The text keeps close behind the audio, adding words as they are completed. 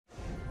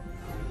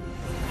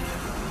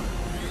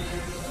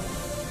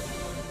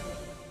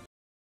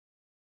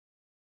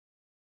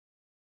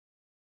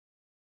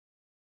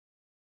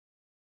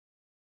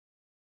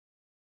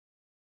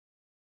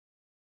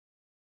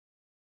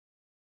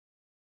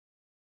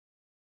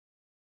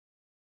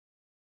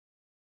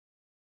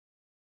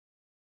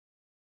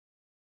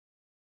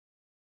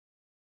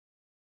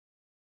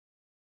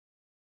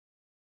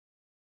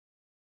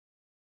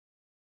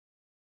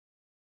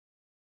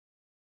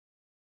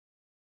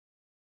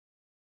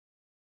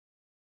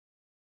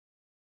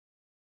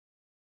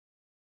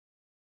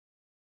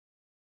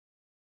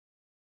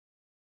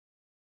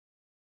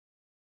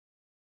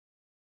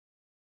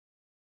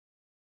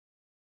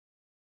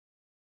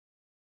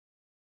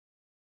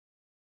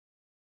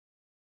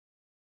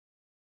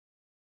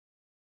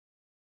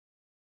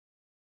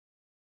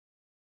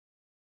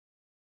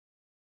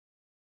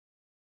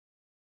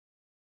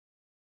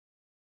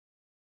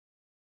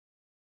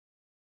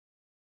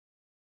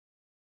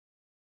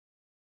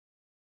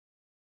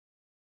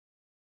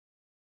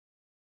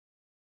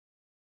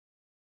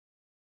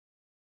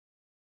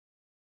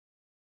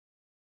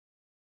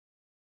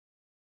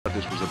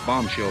This was a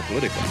bombshell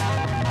politically.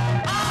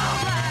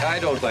 I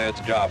don't think it's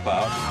a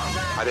dropout.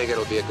 I think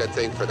it'll be a good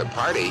thing for the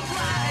party.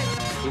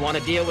 We want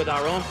to deal with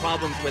our own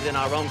problems within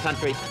our own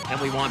country, and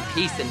we want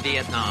peace in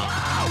Vietnam.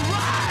 All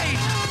right!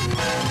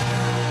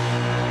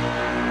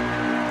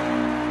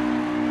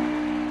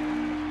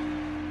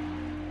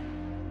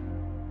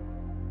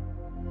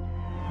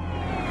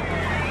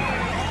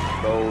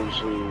 Those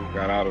who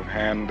got out of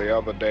hand the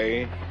other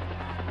day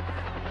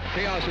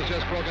Chaos has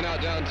just broken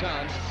out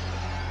downtown.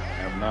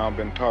 have now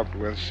been talked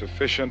with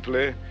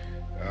sufficiently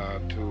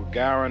to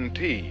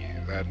guarantee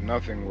that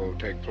nothing will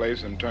take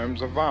place in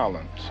terms of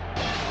violence.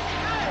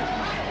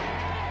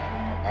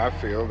 I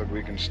feel that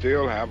we can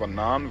still have a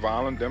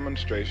nonviolent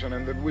demonstration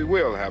and that we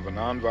will have a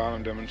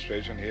nonviolent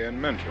demonstration here in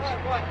Memphis.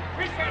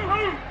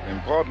 The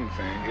important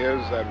thing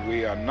is that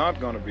we are not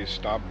going to be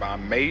stopped by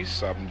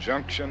mace,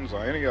 injunctions,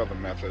 or any other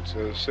methods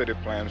the city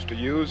plans to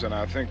use, and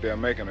I think they're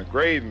making a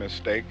grave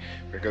mistake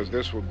because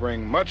this will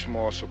bring much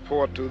more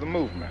support to the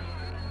movement.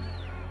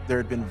 There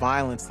had been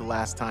violence the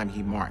last time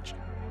he marched.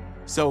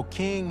 So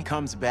King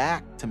comes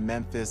back to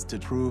Memphis to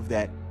prove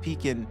that he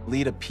can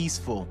lead a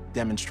peaceful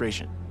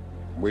demonstration.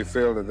 We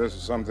feel that this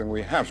is something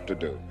we have to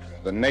do.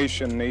 The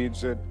nation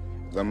needs it,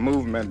 the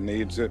movement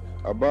needs it.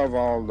 Above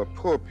all, the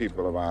poor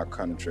people of our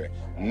country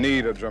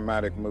need a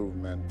dramatic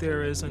movement.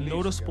 There is a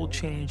noticeable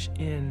change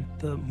in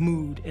the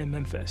mood in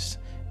Memphis.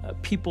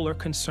 People are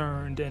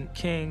concerned, and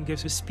King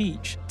gives a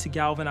speech to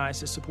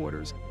galvanize his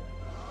supporters.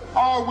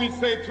 All we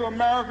say to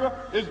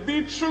America is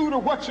be true to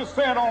what you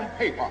said on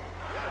paper.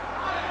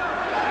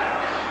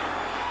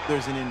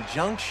 There's an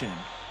injunction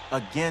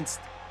against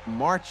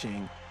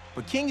marching,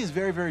 but King is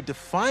very, very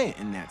defiant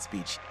in that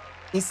speech.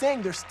 He's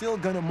saying they're still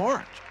gonna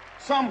march.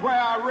 Somewhere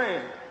I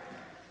read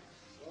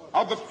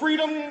of the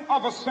freedom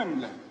of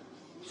assembly.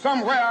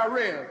 Somewhere I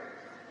read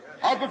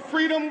of the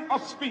freedom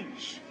of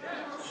speech.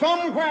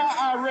 Somewhere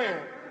I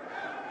read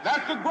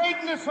that the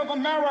greatness of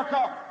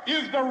America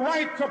is the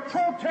right to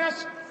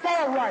protest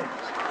for rights.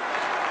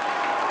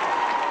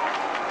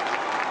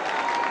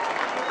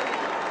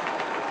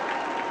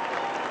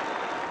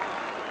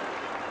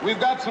 We've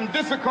got some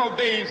difficult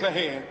days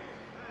ahead,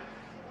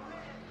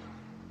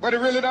 but it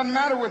really doesn't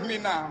matter with me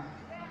now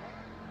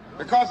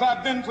because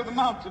I've been to the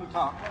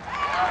mountaintop.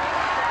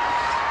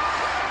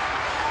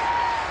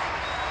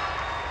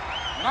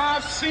 And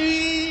I've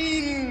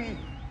seen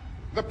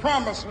the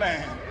promised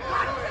land.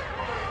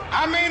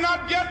 I may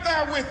not get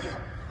there with you,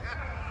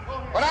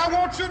 but I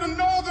want you to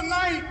know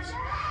tonight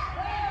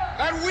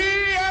that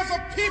we as a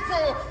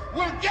people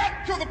will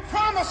get to the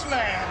promised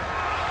land.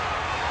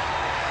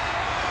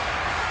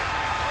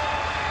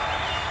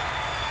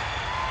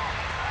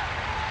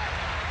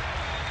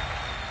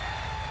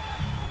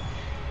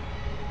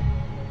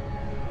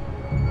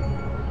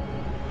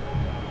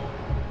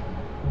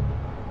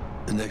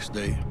 The next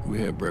day, we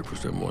had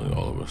breakfast that morning,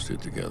 all of us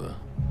sit together.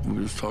 We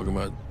were just talking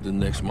about the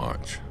next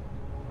march.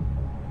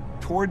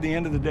 Toward the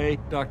end of the day,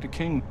 Dr.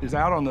 King is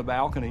out on the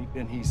balcony,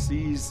 and he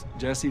sees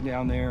Jesse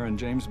down there and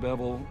James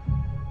Bevel.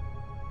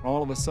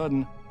 All of a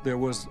sudden, there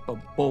was a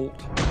bolt.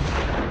 We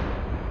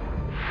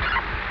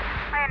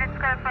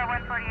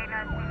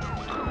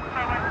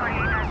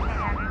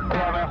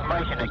have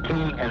information that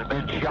King has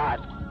been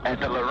shot at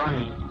the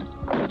Lorraine.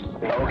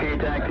 Okay,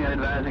 taxi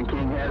advising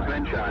King has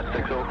been shot,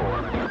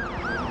 604.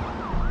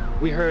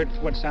 We heard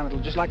what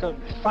sounded just like a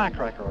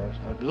firecracker,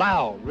 a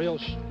loud, real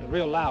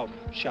loud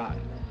shot.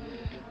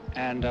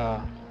 And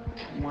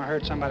when I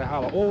heard somebody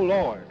holler, "Oh,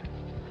 Lord."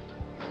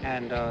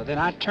 And then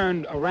I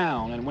turned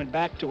around and went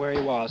back to where he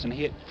was, and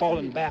he had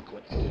fallen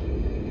backwards.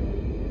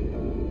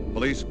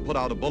 Police put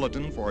out a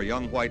bulletin for a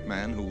young white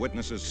man who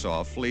witnesses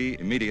saw flee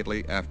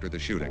immediately after the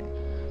shooting.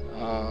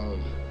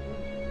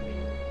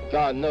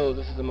 God knows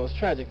this is the most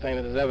tragic thing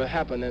that has ever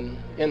happened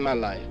in my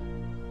life.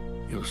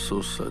 It was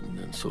so sudden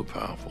and so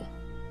powerful.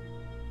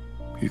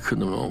 You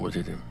couldn't have known what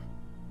hit him.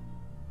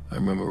 I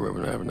remember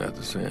Reverend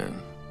Abernathy saying,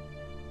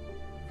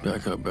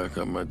 back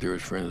up, my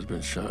dearest friend has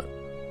been shot.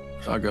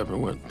 So I got up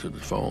and went to the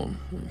phone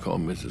and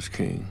called Mrs.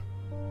 King.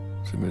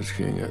 I said, Mrs.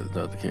 King,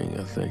 Dr. King,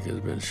 I think has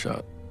been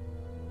shot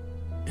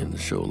in the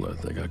shoulder, I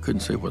think. I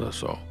couldn't say what I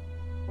saw.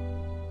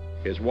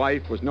 His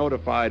wife was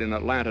notified in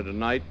Atlanta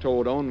tonight,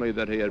 told only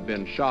that he had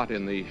been shot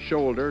in the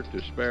shoulder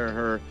to spare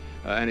her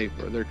any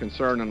further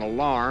concern and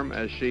alarm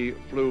as she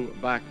flew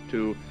back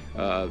to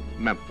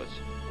Memphis.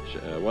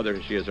 Whether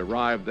she has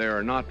arrived there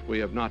or not, we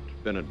have not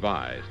been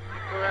advised.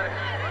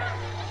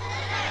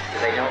 Do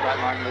they know about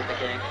Martin Luther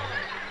King?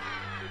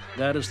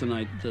 That is the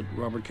night that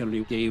Robert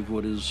Kennedy gave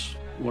what is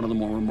one of the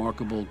more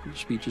remarkable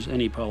speeches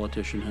any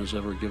politician has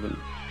ever given.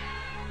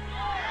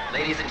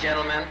 Ladies and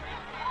gentlemen,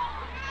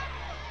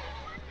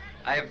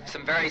 I have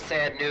some very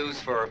sad news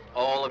for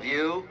all of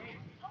you,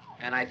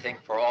 and I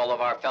think for all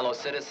of our fellow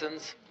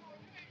citizens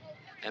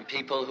and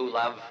people who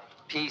love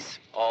peace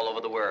all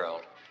over the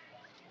world.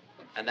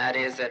 And that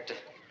is that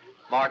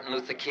Martin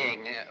Luther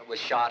King was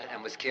shot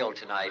and was killed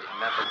tonight in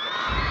Memphis.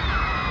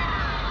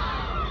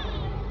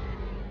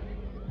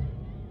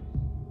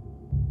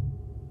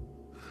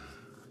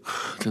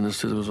 Then the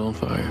city was on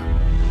fire.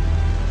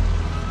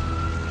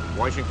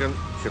 Washington,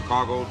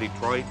 Chicago,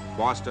 Detroit,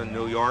 Boston,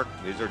 New York,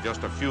 these are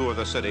just a few of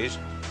the cities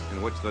in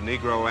which the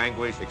Negro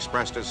anguish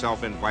expressed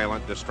itself in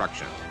violent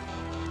destruction.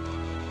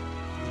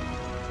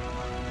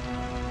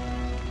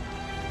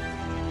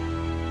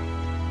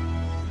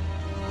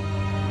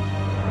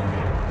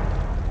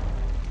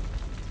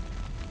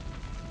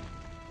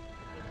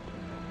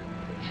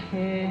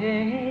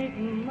 Take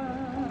my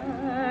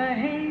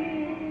hand,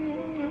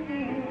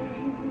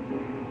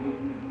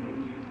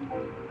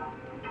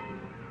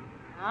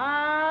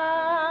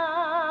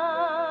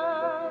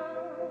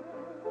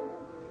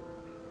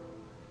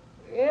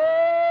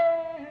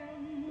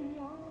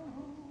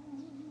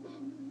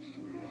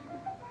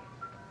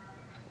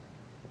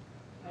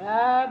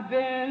 I've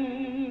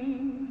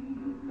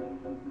been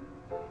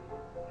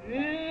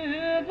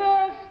through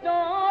the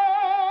storm.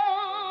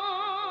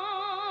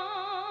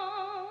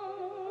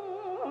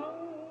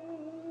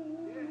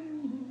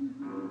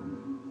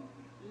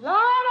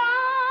 Lord,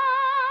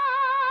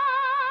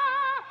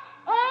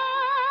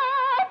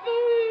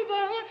 through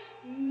the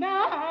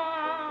night,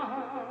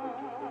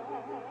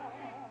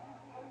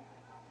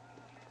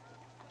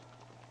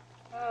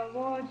 I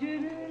want you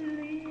to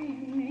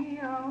leave me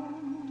on.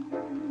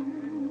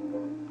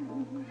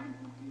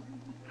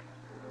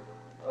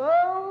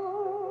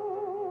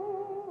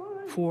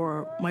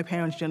 For my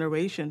parents'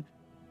 generation,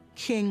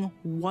 King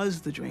was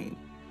the dream,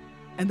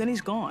 and then he's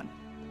gone.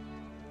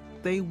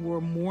 They were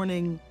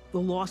mourning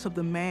the loss of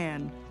the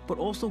man, but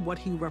also what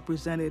he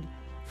represented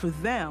for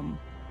them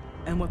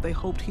and what they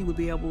hoped he would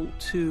be able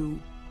to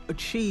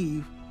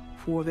achieve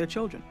for their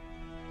children.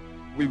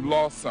 We've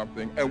lost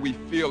something, and we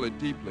feel it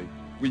deeply.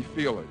 We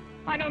feel it.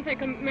 I don't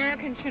think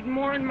Americans should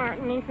mourn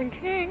Martin Luther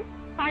King.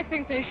 I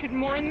think they should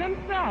mourn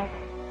themselves.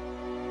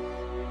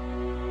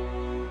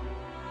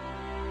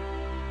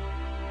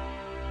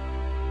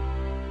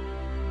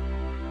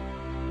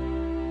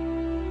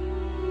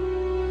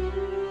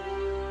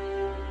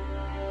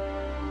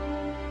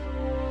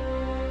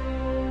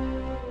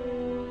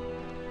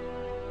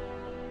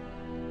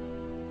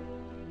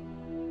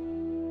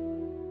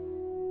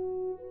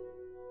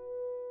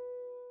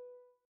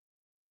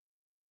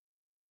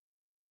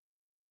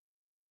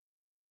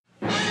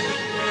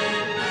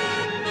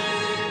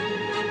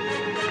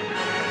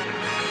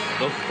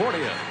 The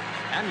 40th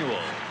Annual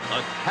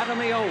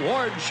Academy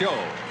Award Show.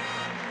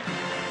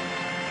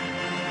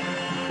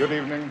 Good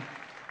evening,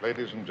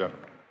 ladies and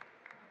gentlemen.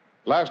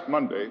 Last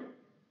Monday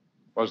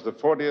was the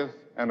 40th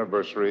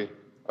anniversary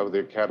of the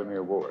Academy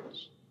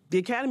Awards. The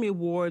Academy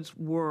Awards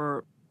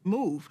were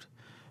moved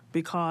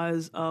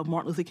because of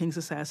Martin Luther King's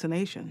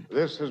assassination.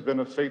 This has been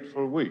a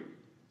fateful week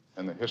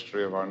in the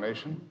history of our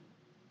nation.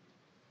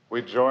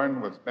 We join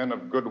with men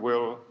of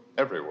goodwill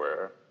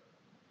everywhere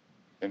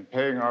in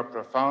paying our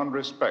profound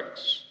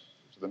respects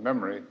to the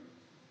memory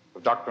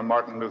of Dr.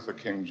 Martin Luther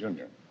King,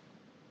 Jr.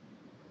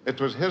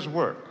 It was his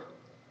work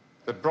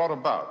that brought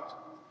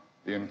about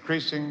the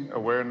increasing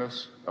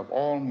awareness of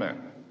all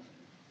men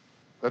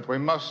that we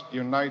must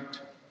unite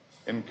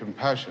in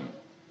compassion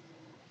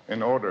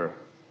in order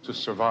to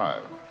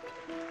survive.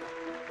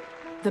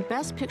 The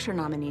Best Picture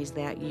nominees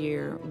that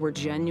year were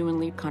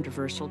genuinely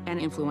controversial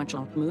and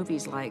influential.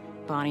 Movies like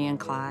Bonnie and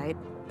Clyde,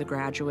 The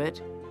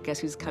Graduate, Guess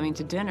Who's Coming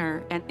to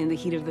Dinner, and In the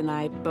Heat of the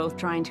Night, both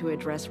trying to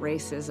address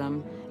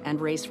racism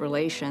and race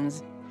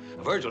relations.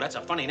 Virgil, that's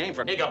a funny name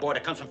for a nigger boy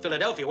that comes from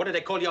Philadelphia. What do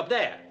they call you up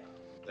there?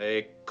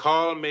 They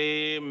call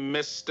me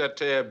Mr.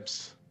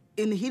 Tibbs.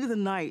 In the Heat of the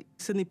Night,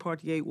 Sidney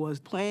Poitier was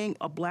playing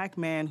a black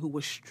man who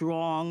was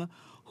strong,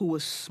 who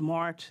was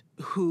smart,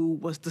 who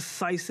was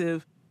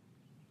decisive.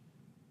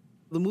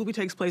 The movie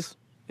takes place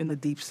in the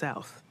Deep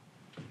South.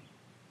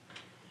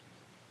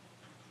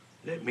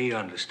 Let me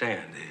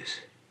understand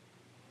this.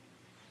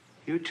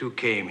 You two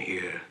came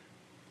here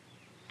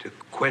to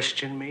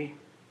question me?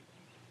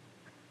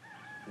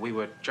 We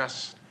were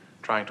just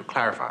trying to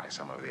clarify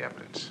some of the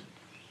evidence.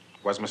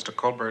 Was Mr.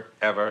 Colbert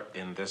ever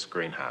in this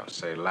greenhouse,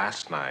 say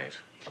last night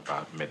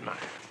about midnight?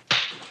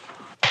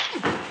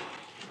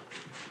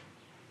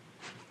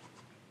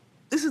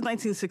 This is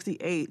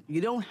 1968.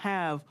 You don't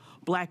have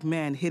black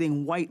men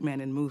hitting white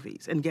men in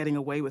movies and getting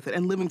away with it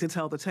and living to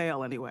tell the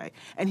tale anyway.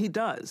 And he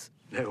does.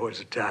 There was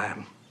a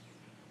time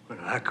when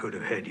I could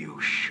have had you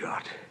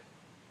shot.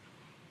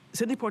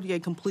 Sidney Poitier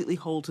completely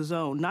holds his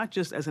own, not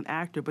just as an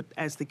actor, but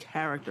as the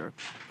character,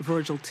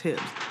 Virgil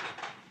Tibbs.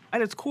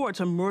 At its core, it's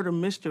a murder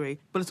mystery,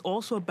 but it's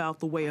also about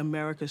the way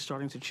America is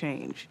starting to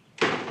change.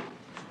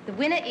 The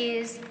winner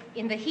is,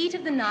 In the Heat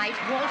of the Night,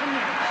 Walter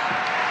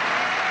Murray.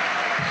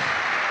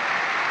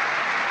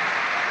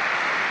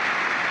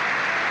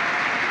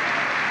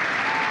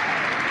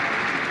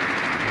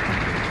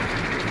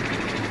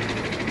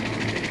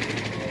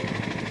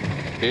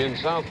 In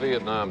South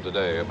Vietnam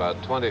today,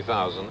 about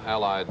 20,000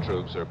 Allied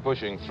troops are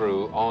pushing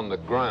through on the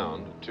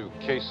ground to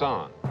Khe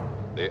Sanh,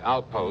 the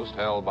outpost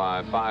held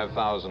by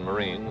 5,000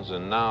 Marines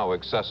and now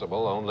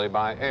accessible only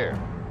by air.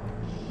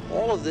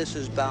 All of this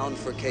is bound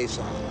for Khe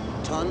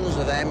Sanh. Tons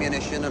of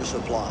ammunition and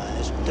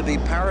supplies to be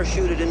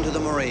parachuted into the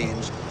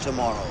Marines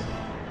tomorrow.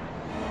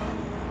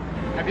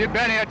 Have you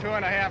been here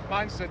 2.5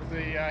 months that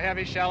the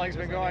heavy shelling's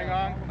been going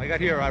on? I got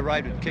here, I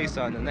arrived at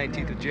Quezon on the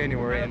 19th of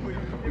January, and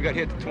we got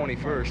hit the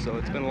 21st, so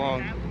it's been a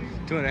long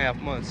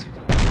 2.5 months.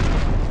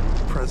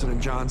 President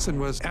Johnson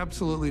was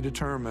absolutely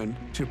determined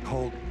to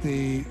hold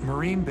the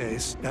Marine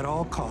base at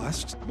all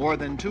costs. More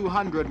than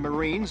 200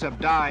 Marines have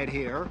died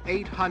here,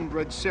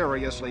 800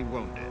 seriously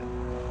wounded.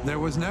 There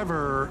was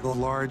never a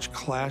large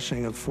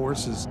clashing of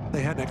forces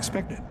they hadn't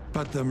expected,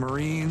 but the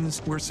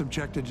Marines were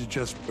subjected to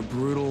just a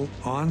brutal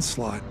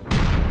onslaught.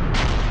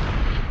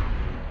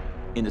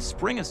 In the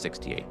spring of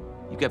 '68,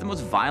 you get the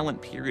most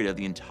violent period of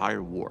the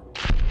entire war.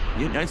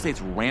 The United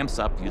States ramps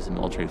up the use of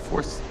military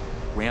force,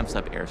 ramps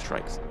up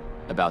airstrikes.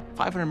 About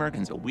 500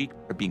 Americans a week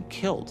are being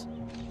killed.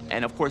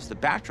 And of course, the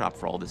backdrop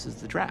for all this is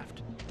the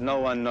draft. No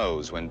one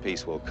knows when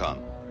peace will come.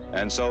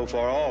 And so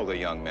for all the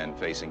young men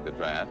facing the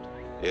draft,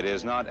 it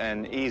is not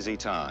an easy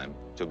time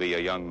to be a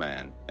young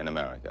man in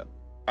America.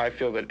 I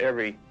feel that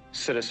every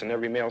citizen,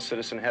 every male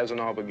citizen, has an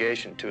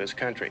obligation to his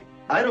country.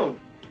 I don't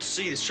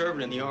see the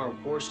serving in the armed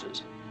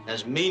forces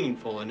as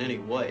meaningful in any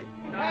way.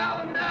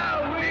 Hell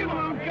no, we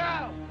won't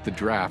go! The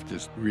draft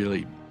has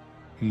really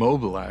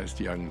mobilized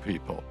young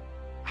people.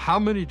 How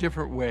many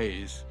different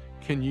ways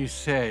can you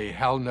say,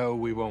 hell no,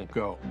 we won't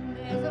go?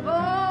 There's a voice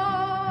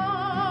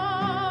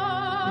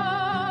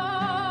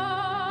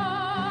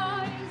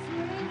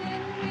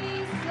within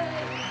me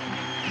say.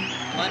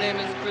 My name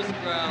is Chris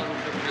Brown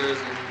from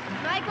Jersey.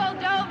 Michael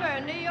Dover,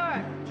 New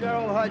York.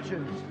 Gerald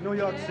Hutchins, New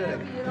York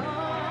City.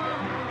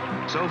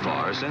 So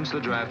far, since the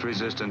draft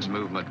resistance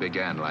movement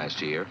began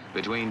last year,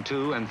 between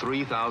 2,000 and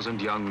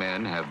 3,000 young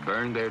men have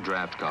burned their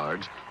draft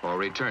cards or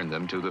returned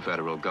them to the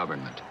federal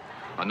government.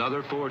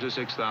 Another 4,000 to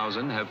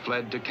 6,000 have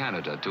fled to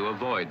Canada to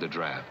avoid the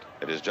draft.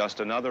 It is just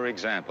another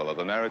example of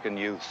American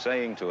youth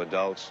saying to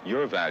adults,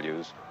 your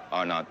values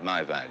are not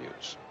my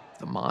values.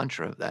 The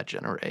mantra of that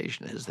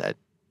generation is that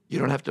you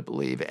don't have to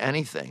believe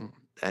anything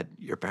that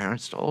your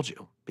parents told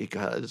you,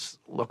 because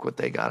look what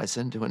they got us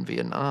into in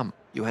Vietnam.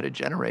 You had a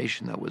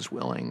generation that was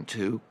willing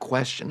to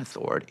question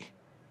authority.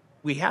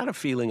 We had a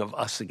feeling of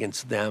us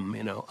against them,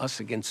 you know, us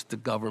against the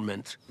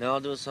government. Now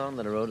I'll do a song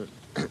that I wrote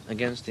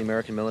against the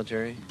American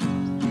military.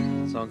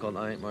 A song called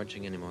I Ain't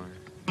Marching Anymore.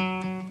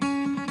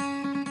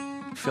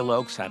 Phil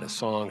Oakes had a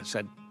song that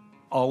said,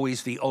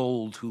 always the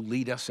old who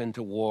lead us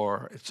into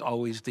war. It's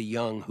always the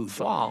young who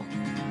fall.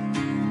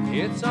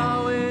 It's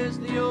always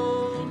the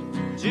old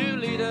to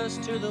lead us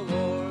to the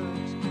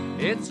wars.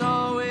 It's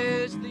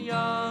always the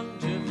young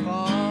to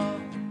fall.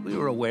 We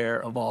were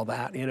aware of all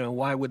that. You know,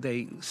 why would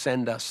they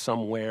send us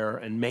somewhere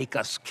and make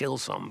us kill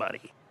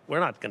somebody? We're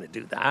not going to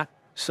do that.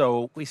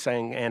 So we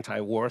sang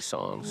anti-war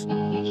songs.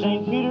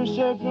 St. Peter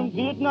said from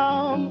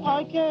Vietnam,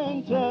 I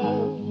can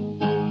tell.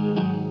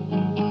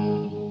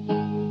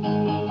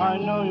 I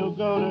know you'll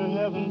go to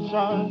heaven,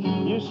 son.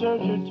 You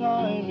served your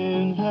time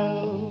in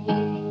hell.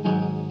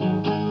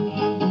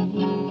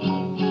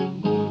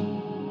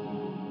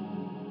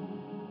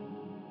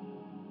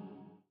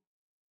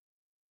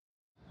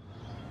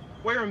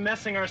 We're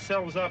messing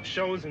ourselves up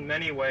shows in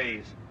many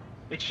ways.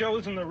 It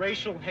shows in the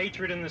racial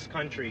hatred in this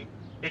country.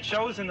 It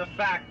shows in the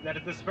fact that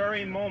at this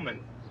very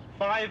moment,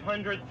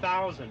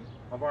 500,000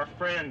 of our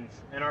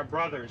friends and our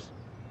brothers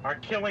are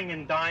killing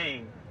and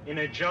dying in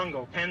a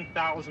jungle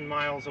 10,000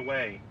 miles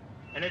away.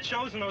 And it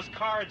shows in those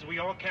cards we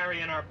all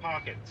carry in our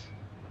pockets.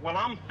 Well,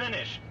 I'm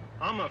finished.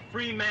 I'm a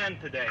free man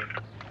today.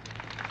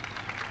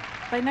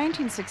 By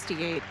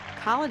 1968,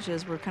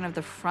 colleges were kind of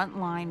the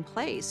frontline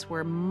place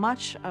where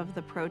much of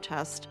the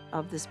protest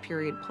of this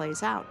period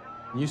plays out.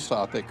 You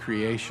saw the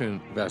creation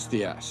of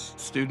SDS,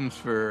 Students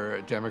for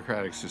a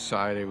Democratic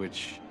Society,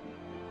 which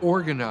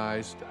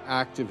organized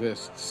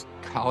activists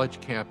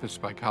college campus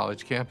by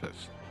college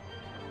campus.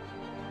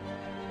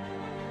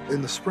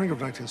 In the spring of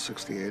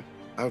 1968,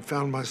 I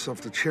found myself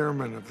the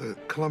chairman of the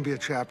Columbia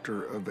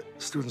chapter of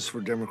Students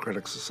for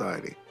Democratic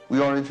Society. We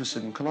are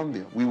interested in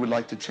Columbia. We would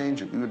like to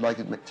change it. We would like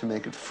to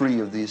make it free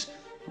of these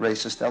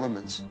racist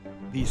elements.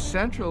 The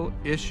central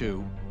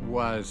issue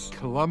was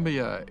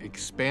Columbia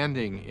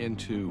expanding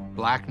into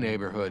black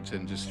neighborhoods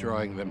and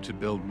destroying them to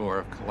build more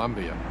of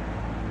Columbia.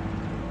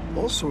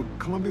 Also,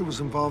 Columbia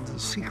was involved in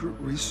secret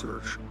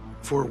research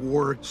for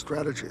war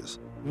strategies.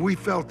 We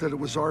felt that it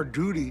was our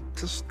duty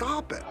to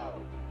stop it.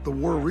 The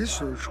war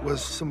research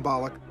was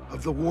symbolic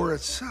of the war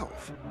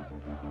itself.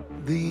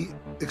 The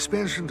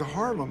expansion to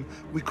Harlem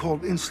we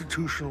called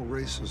institutional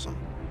racism.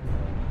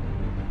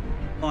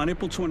 On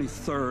April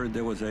 23rd,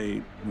 there was a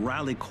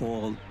rally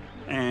called,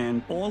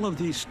 and all of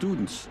these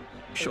students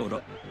showed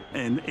up,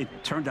 and it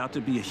turned out to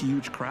be a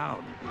huge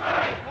crowd.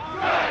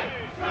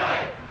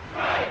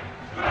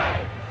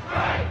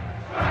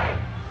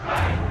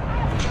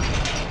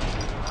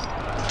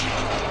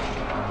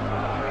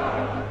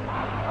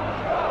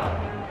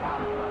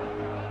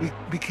 We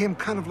became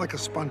kind of like a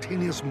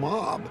spontaneous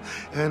mob,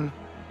 and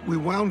we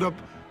wound up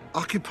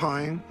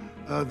occupying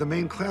the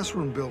main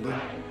classroom building.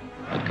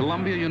 At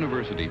Columbia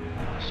University,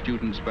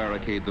 students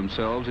barricade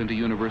themselves into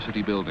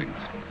university buildings.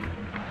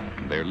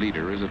 Their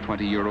leader is a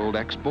 20-year-old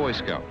ex-Boy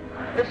Scout.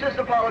 This is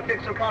the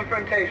politics of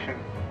confrontation.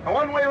 And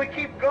one way we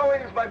keep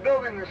going is by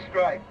building this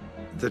strike.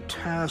 The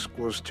task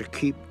was to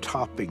keep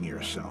topping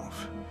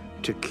yourself,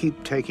 to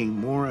keep taking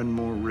more and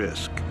more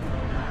risk.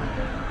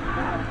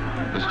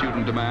 The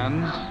student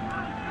demands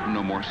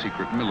no more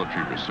secret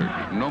military research,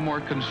 no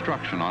more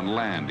construction on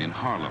land in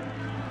Harlem,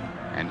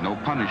 and no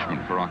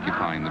punishment for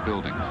occupying the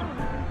buildings.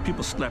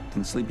 People slept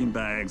in sleeping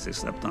bags, they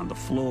slept on the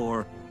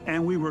floor,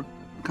 and we were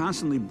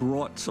constantly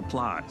brought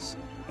supplies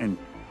and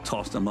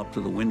tossed them up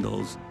to the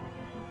windows.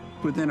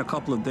 Within a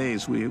couple of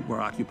days, we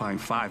were occupying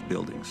 5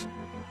 buildings.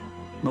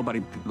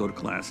 Nobody could go to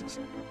classes.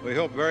 We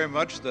hope very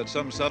much that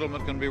some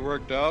settlement can be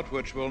worked out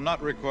which will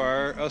not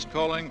require us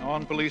calling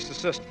on police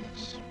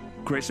assistance.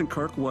 Grayson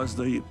Kirk was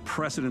the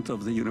president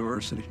of the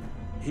university.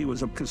 He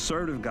was a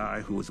conservative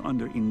guy who was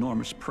under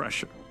enormous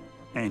pressure,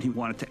 and he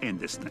wanted to end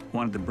this thing,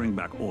 wanted to bring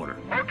back order.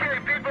 Okay,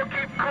 people,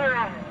 keep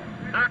cool.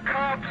 There are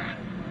cops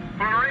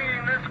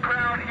berating this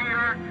crowd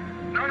here.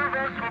 None of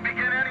us will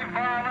begin any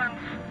violence.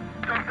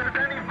 So if there's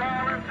any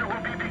violence, it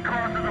will be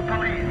because of the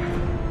police.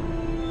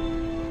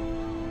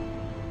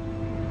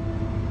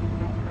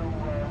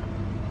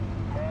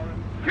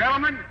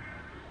 Gentlemen,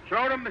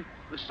 show them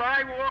the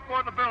sidewalk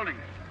or the building.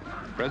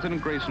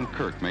 President Grayson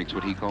Kirk makes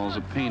what he calls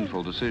a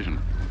painful decision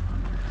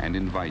and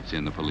invites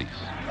in the police.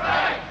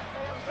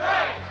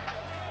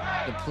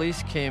 The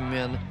police came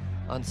in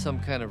on some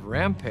kind of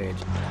rampage.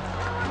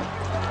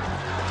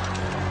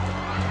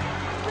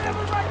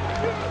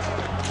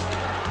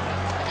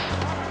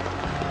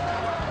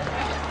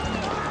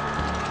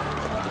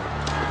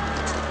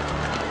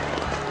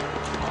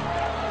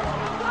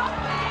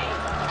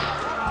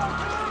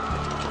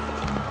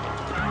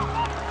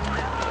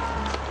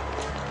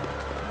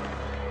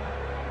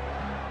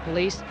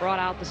 Police brought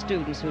out the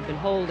students who'd been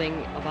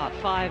holding about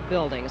 5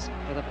 buildings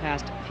for the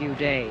past few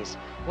days.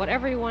 What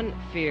everyone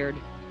feared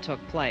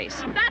took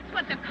place. That's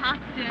what the cops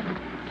did.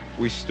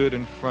 We stood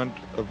in front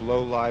of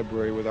Low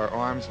Library with our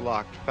arms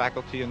locked,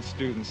 faculty and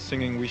students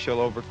singing, "We shall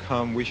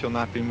overcome, we shall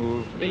not be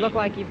moved." You look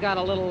like you've got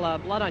a little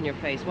blood on your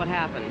face. What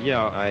happened?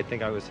 Yeah, I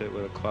think I was hit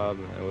with a club,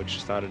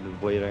 which started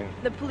bleeding.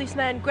 The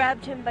policeman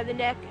grabbed him by the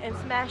neck and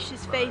smashed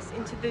his face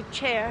into the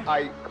chair.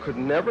 I could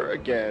never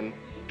again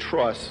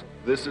trust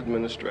this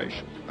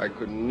administration. I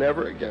could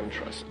never again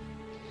trust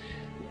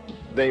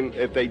it.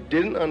 If they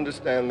didn't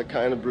understand the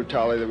kind of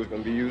brutality that was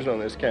going to be used on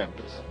this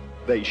campus,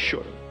 they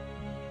should have.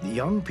 The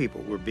young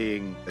people were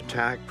being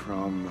attacked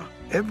from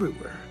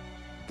everywhere.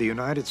 The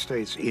United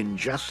States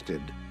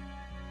ingested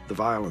the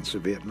violence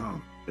of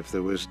Vietnam. If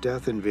there was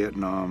death in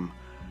Vietnam,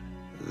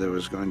 there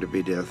was going to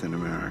be death in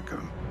America.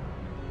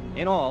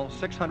 In all,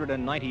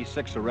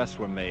 696 arrests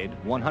were made,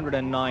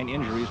 109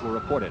 injuries were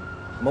reported.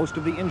 Most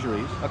of the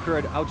injuries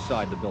occurred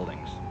outside the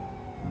buildings.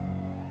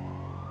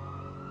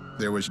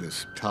 There was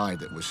this tide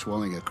that was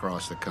swelling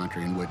across the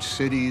country in which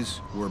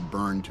cities were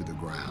burned to the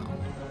ground.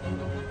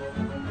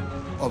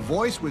 A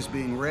voice was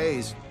being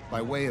raised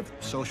by way of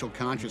social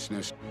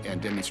consciousness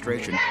and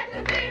demonstration.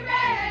 And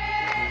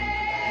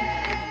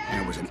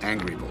it was an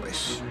angry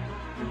voice.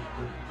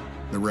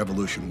 The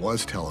revolution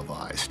was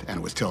televised, and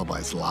it was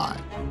televised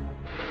live.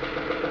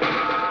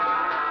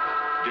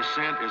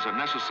 Dissent is a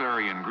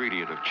necessary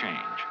ingredient of change.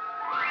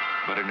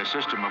 But in a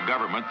system of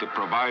government that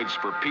provides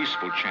for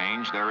peaceful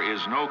change, there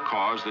is no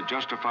cause that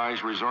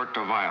justifies resort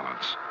to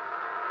violence.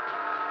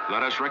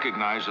 Let us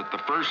recognize that the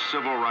first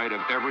civil right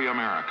of every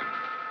American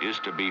is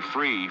to be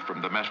free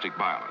from domestic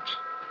violence.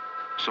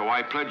 So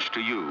I pledge to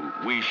you,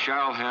 we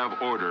shall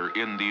have order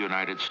in the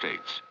United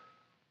States.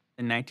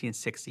 In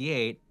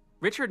 1968,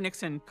 Richard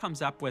Nixon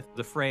comes up with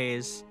the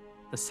phrase,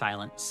 the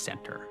silent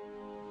center.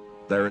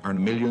 There are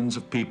millions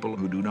of people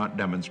who do not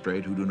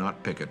demonstrate, who do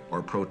not picket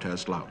or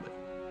protest loudly.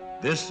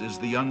 This is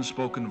the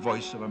unspoken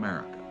voice of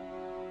America.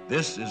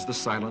 This is the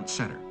silent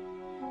center.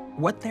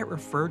 What that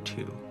referred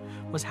to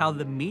was how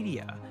the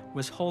media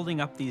was holding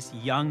up these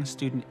young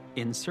student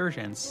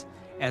insurgents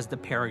as the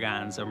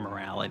paragons of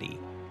morality.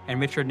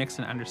 And Richard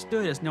Nixon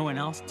understood, as no one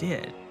else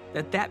did,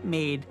 that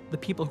made the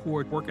people who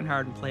were working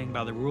hard and playing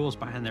by the rules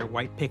behind their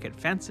white picket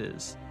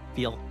fences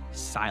feel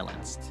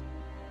silenced.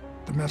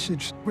 The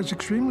message was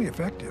extremely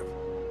effective.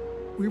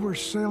 We were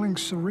sailing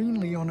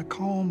serenely on a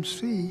calm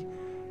sea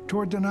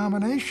toward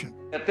denomination.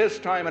 At this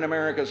time in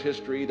America's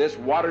history, this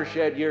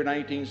watershed year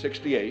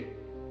 1968,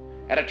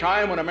 at a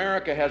time when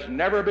America has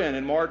never been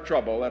in more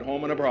trouble at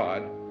home and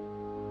abroad,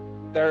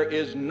 there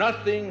is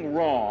nothing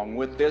wrong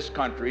with this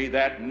country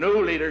that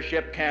new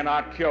leadership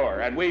cannot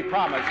cure, and we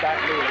promise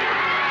that new leadership.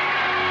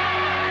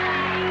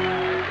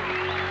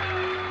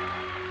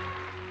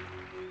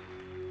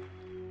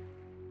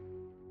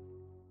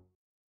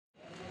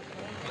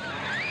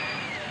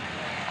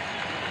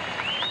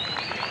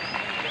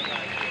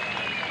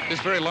 This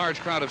very large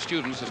crowd of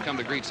students has come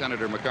to greet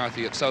Senator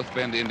McCarthy at South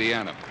Bend,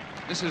 Indiana.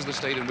 This is the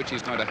state in which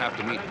he's going to have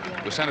to meet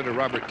with Senator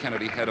Robert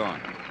Kennedy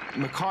head-on.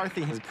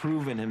 McCarthy has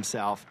proven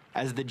himself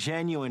as the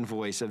genuine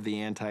voice of the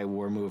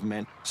anti-war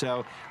movement.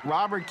 So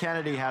Robert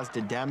Kennedy has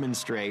to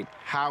demonstrate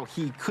how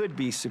he could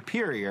be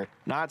superior,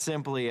 not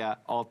simply an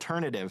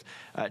alternative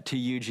to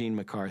Eugene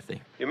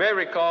McCarthy. You may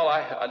recall,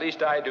 at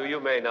least I do, you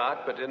may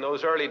not, but in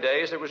those early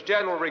days there was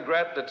general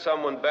regret that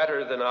someone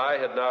better than I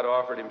had not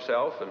offered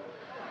himself, and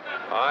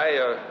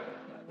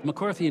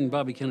McCarthy and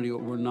Bobby Kennedy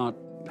were not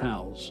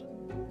pals.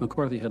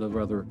 McCarthy had a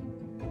rather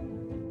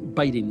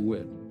biting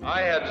wit.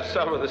 I had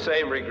some of the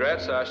same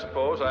regrets, I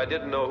suppose. I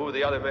didn't know who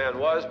the other man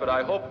was, but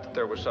I hoped that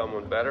there was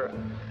someone better.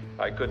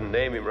 I couldn't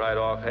name him right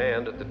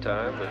offhand at the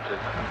time, but...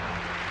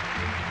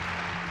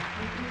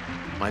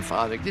 My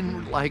father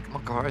didn't like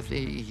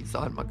McCarthy. He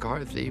thought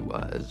McCarthy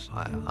was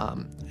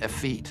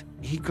effete.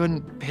 He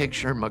couldn't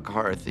picture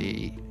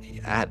McCarthy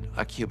at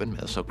a Cuban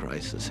Missile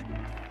Crisis.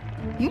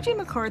 Eugene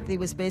McCarthy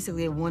was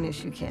basically a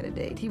one-issue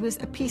candidate. He was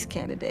a peace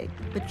candidate,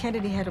 but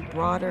Kennedy had a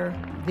broader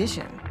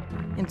vision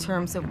in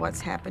terms of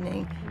what's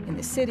happening in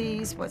the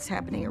cities, what's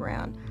happening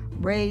around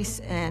race,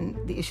 and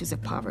the issues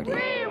of poverty.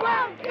 We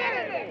want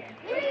Kennedy!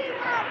 We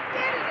want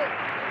Kennedy!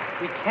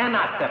 We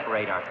cannot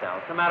separate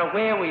ourselves, no matter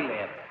where we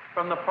live,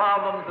 from the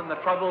problems and the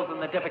troubles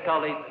and the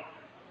difficulties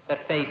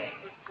that face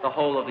the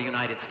whole of the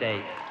United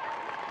States.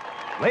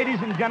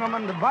 Ladies and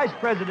gentlemen, the Vice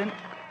President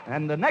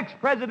and the next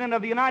President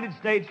of the United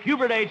States,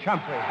 Hubert H.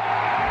 Humphrey.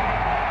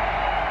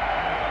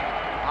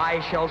 I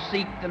shall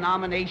seek the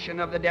nomination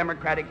of the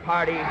Democratic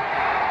Party.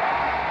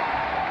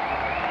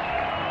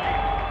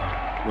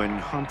 When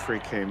Humphrey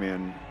came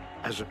in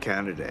as a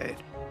candidate,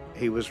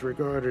 he was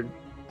regarded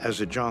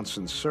as a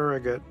Johnson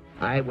surrogate.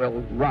 I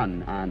will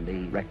run on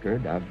the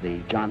record of the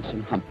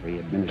Johnson-Humphrey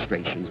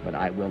administrations, but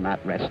I will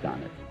not rest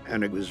on it.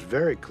 And it was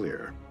very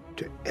clear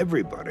to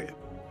everybody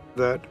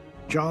that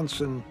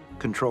Johnson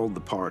controlled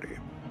the party.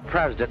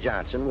 President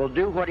Johnson will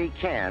do what he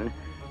can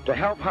to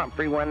help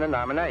Humphrey win the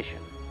nomination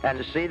and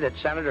to see that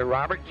Senator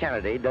Robert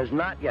Kennedy does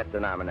not get the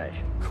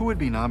nomination. Who would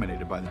be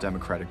nominated by the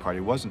Democratic Party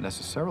wasn't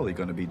necessarily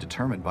going to be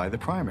determined by the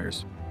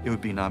primaries. It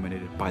would be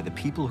nominated by the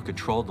people who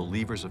controlled the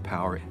levers of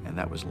power, and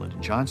that was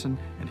Lyndon Johnson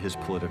and his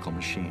political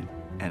machine.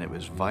 And it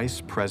was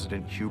Vice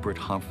President Hubert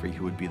Humphrey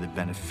who would be the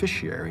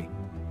beneficiary.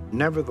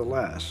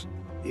 Nevertheless,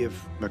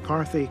 if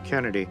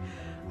McCarthy-Kennedy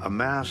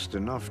amassed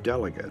enough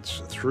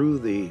delegates through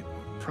the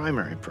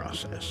primary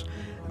process,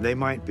 they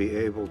might be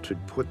able to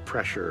put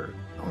pressure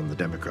on the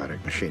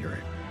Democratic machinery.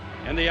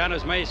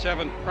 Indiana's May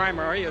 7th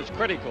primary is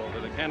critical to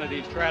the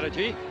Kennedy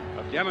strategy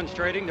of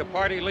demonstrating to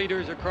party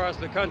leaders across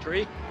the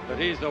country that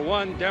he's the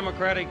one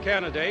Democratic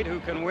candidate who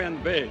can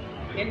win big.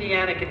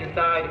 Indiana can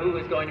decide who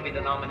is going to be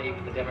the nominee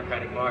for the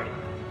Democratic Party,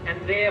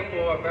 and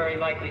therefore very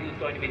likely who's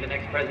going to be the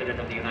next president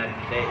of the United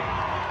States.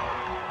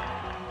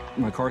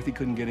 McCarthy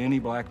couldn't get any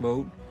black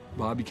vote.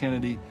 Bobby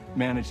Kennedy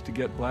managed to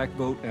get black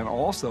vote and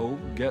also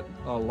get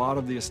a lot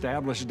of the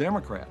established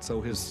Democrats, so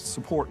his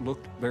support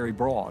looked very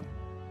broad.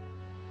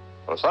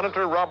 Well,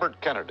 Senator Robert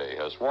Kennedy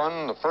has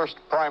won the first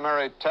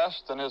primary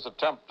test in his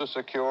attempt to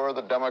secure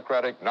the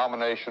Democratic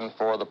nomination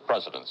for the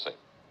presidency.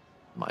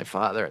 My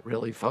father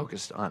really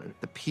focused on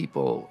the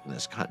people in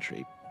this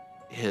country.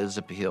 His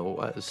appeal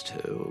was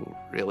to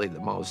really the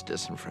most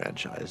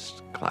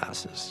disenfranchised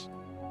classes.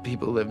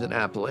 People who lived in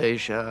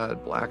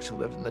Appalachia, blacks who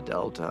lived in the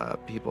Delta,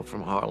 people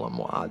from Harlem,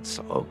 Watts,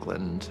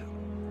 Oakland,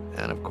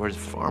 and of course,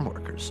 farm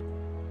workers.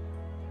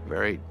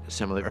 Very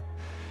similar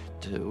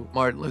to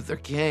Martin Luther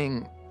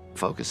King,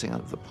 focusing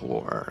on the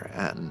poor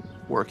and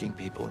working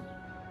people.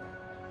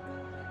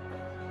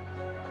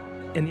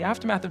 In the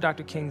aftermath of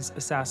Dr. King's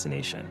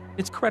assassination,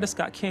 it's Coretta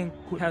Scott King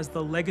who has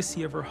the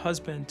legacy of her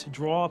husband to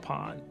draw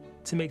upon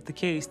to make the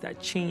case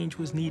that change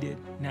was needed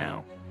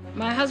now.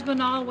 My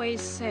husband always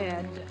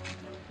said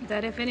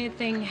that if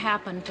anything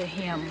happened to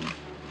him,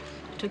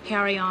 to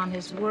carry on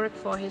his work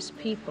for his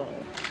people.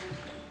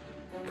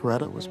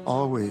 Coretta was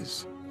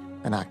always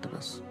an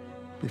activist,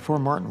 before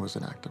Martin was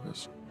an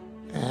activist.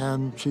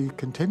 And she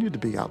continued to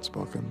be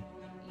outspoken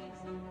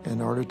in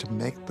order to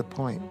make the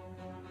point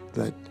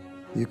that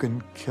you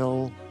can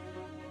kill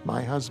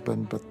my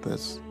husband, but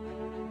this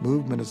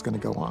movement is going to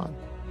go on.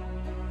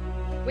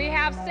 We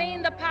have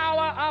seen the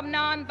power of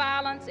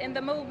nonviolence in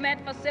the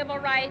movement for civil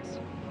rights.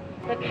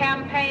 The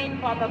campaign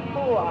for the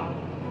poor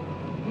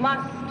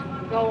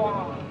must go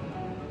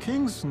on.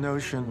 King's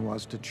notion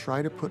was to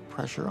try to put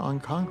pressure on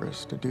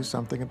Congress to do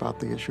something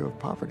about the issue of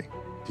poverty.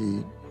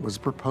 He was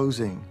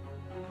proposing,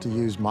 to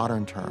use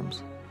modern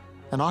terms,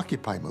 an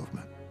Occupy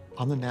movement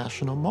on the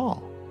National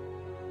Mall.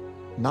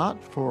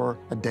 Not for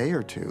a day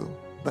or two,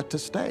 but to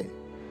stay.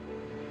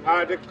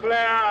 I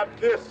declare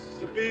this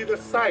to be the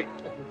site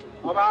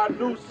of our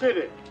new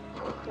city,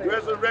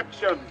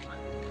 Resurrection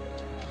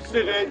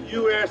City,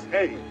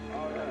 USA.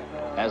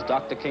 As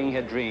Dr. King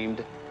had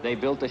dreamed, they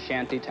built a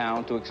shanty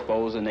town to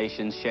expose a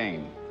nation's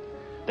shame.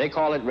 They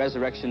call it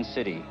Resurrection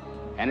City,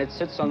 and it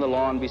sits on the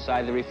lawn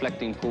beside the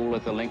reflecting pool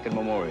at the Lincoln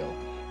Memorial.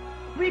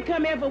 We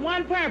come here for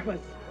one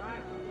purpose,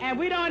 and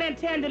we don't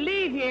intend to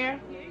leave here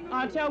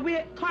until we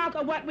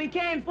conquer what we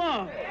came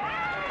for.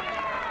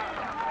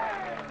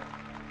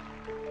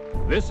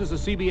 This is a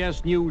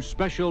CBS News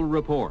special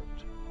report.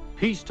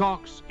 Peace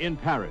talks in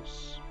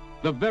Paris.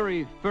 The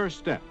very first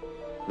step.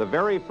 The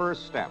very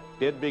first step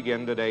did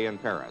begin today in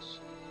Paris.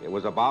 It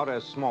was about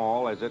as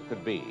small as it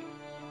could be.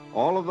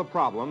 All of the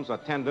problems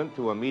attendant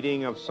to a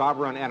meeting of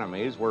sovereign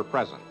enemies were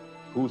present.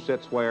 Who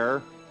sits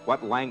where?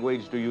 What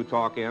language do you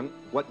talk in?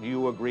 What do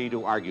you agree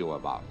to argue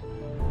about?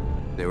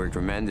 There were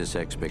tremendous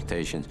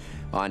expectations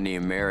on the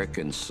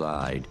American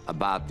side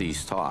about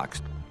these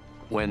talks.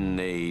 When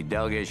the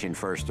delegation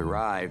first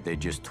arrived, they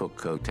just took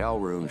hotel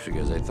rooms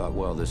because they thought,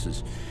 well, this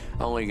is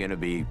only going to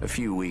be a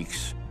few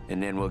weeks,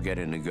 and then we'll get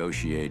a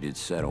negotiated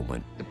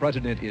settlement. The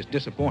president is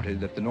disappointed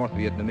that the North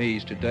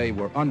Vietnamese today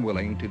were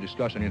unwilling to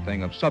discuss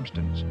anything of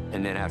substance.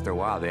 And then after a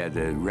while, they had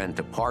to rent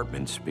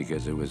apartments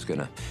because it was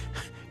going to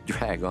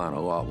drag on a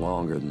lot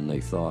longer than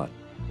they thought.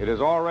 It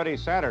is already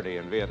Saturday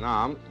in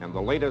Vietnam, and the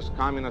latest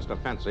communist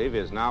offensive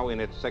is now in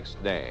its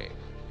 6th day.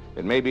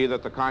 It may be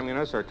that the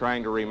communists are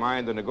trying to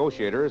remind the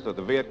negotiators that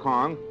the Viet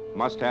Cong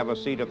must have a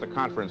seat at the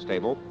conference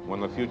table when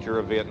the future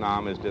of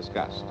Vietnam is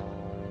discussed.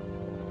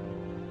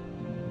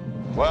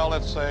 Well,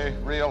 it's a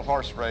real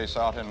horse race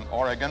out in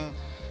Oregon,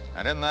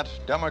 and in that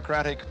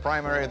Democratic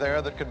primary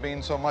there that could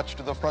mean so much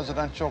to the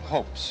presidential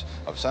hopes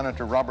of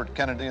Senator Robert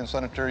Kennedy and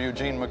Senator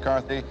Eugene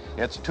McCarthy,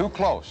 it's too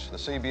close, the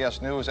CBS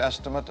News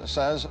estimate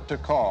says, to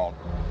call.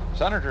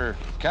 Senator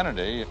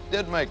Kennedy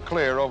did make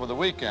clear over the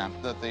weekend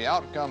that the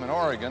outcome in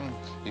Oregon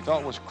he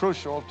felt was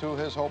crucial to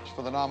his hopes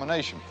for the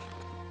nomination.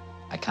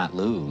 I can't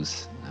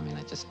lose. I mean,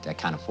 I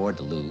can't afford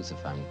to lose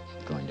if I'm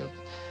going to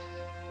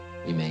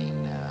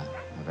remain a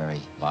very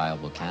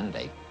viable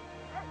candidate.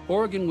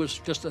 Oregon was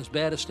just as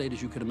bad a state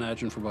as you could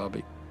imagine for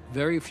Bobby.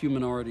 Very few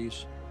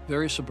minorities,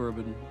 very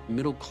suburban,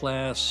 middle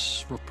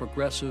class,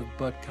 progressive,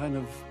 but kind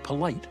of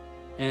polite.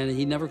 And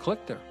he never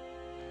clicked there.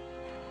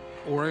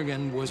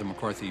 Oregon was a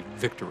McCarthy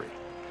victory.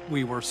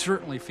 We were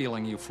certainly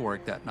feeling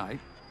euphoric that night.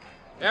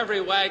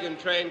 Every wagon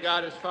train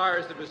got as far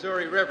as the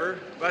Missouri River,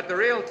 but the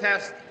real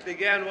test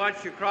began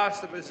once you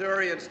crossed the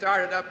Missouri and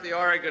started up the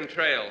Oregon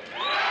Trail.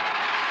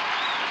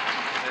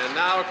 And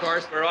now, of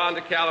course, we're on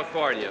to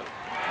California.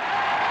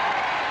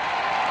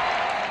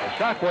 A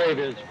shockwave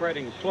is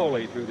spreading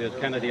slowly through this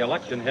Kennedy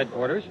election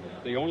headquarters.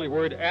 The only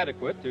word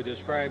adequate to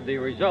describe the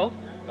result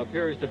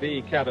appears to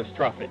be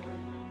catastrophic.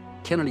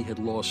 Kennedy had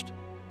lost,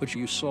 which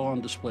you saw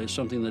on display,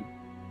 something that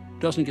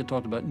doesn't get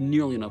talked about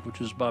nearly enough, which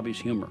is Bobby's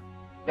humor.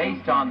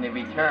 Based on the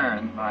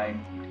return, I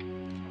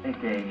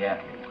think a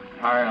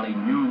entirely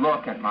new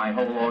look at my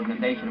whole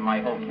organization and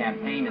my whole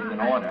campaign is in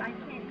order,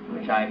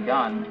 which I've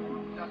done.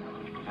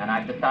 And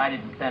I've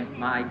decided to send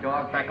my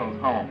dog Freckles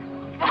home.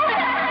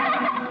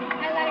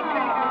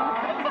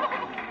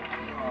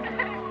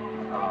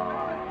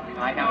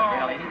 I haven't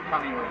really. He's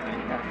coming with me.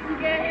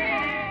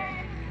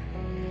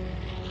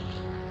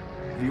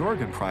 The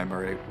Oregon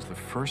primary was the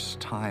first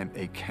time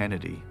a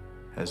Kennedy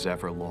has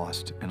ever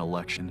lost an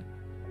election.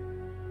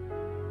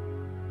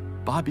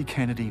 Bobby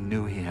Kennedy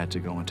knew he had to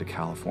go into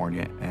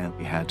California and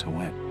he had to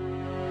win.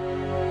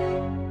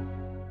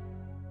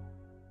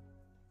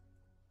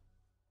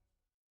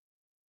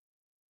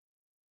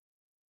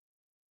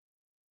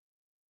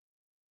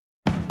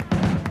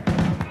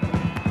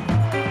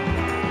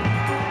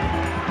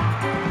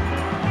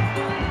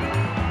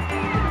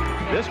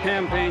 This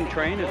campaign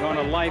train is on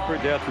a life or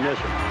death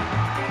mission.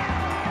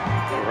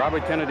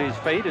 Robert Kennedy's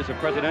fate as a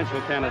presidential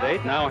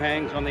candidate now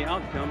hangs on the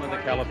outcome of the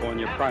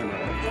California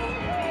primary.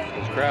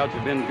 As crowds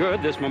have been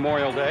good this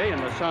Memorial Day in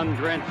the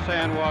sun-drenched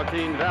San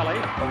Joaquin Valley.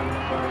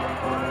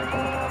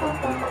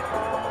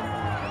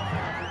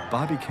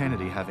 Bobby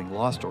Kennedy, having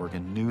lost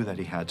Oregon, knew that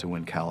he had to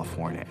win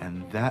California,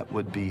 and that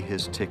would be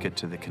his ticket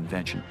to the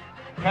convention.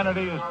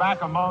 Kennedy is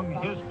back among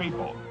his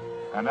people.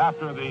 And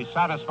after the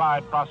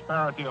satisfied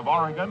prosperity of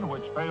Oregon,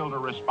 which failed to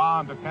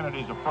respond to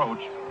Kennedy's approach,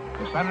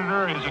 the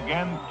senator is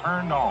again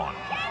turned on.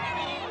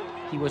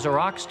 He was a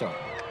rock star.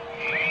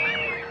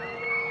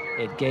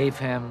 It gave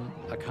him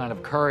a kind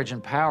of courage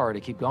and power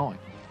to keep going.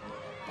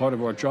 Part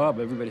of our job,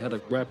 everybody had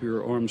to wrap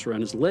your arms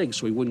around his legs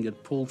so he wouldn't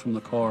get pulled from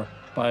the car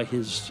by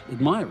his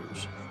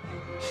admirers.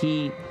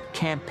 He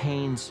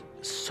campaigns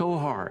so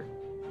hard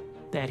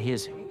that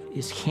his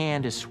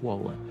hand is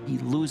swollen. He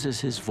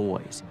loses his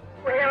voice.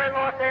 We're here in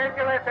Los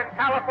Angeles and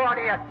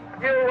California.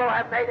 You will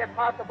have made it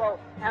possible,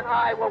 and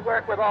I will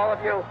work with all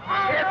of you.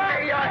 Give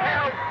me your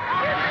help.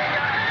 Give me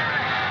your help.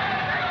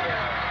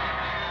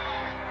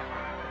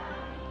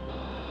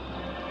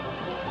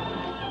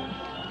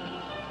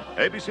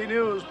 Thank you. ABC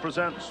News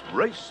presents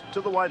Race to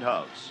the White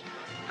House.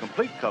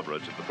 Complete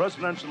coverage of the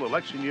presidential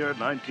election year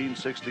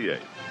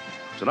 1968.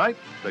 Tonight,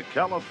 the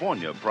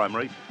California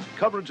primary,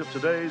 coverage of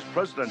today's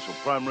presidential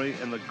primary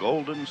in the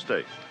Golden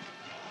State.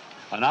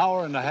 An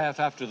hour and a half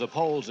after the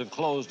polls have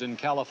closed in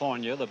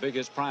California, the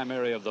biggest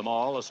primary of them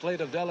all, a slate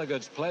of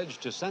delegates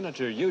pledged to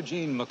Senator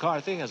Eugene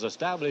McCarthy has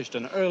established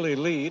an early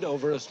lead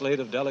over a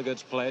slate of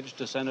delegates pledged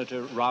to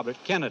Senator Robert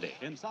Kennedy.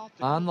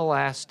 On the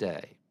last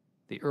day,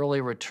 the early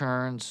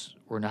returns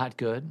were not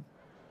good.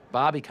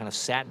 Bobby kind of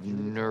sat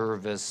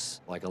nervous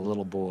like a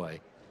little boy,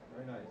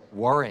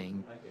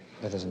 worrying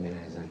That doesn't mean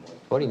anything.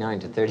 49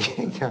 to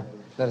 38. That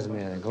doesn't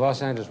mean anything.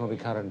 Los Angeles won't be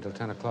counted until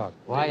 10 o'clock.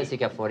 Why has he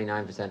got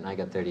 49% and I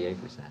got 38%?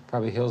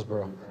 Probably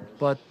Hillsborough.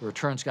 But the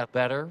returns got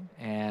better,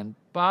 and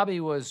Bobby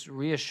was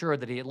reassured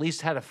that he at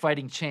least had a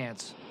fighting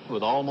chance.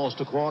 With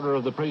almost a quarter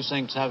of the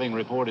precincts having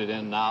reported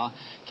in now,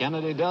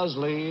 Kennedy does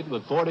lead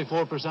with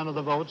 44% of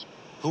the votes.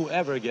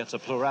 Whoever gets a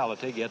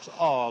plurality gets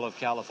all of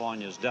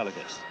California's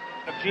delegates.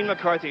 If Gene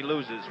McCarthy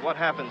loses, what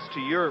happens to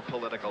your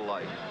political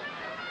life?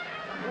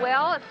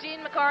 Well, if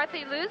Gene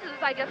McCarthy loses,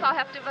 I guess I'll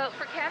have to vote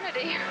for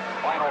Kennedy.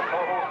 Final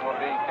totals will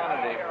be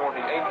Kennedy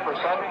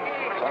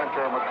 48%,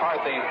 Senator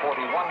McCarthy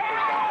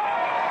 41%.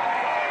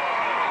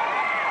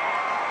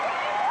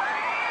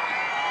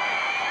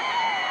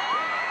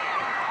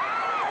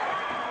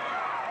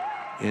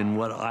 In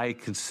what I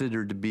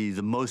consider to be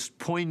the most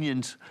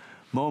poignant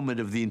moment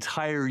of the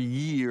entire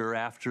year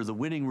after the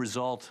winning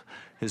result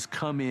has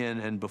come in,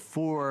 and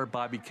before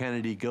Bobby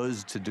Kennedy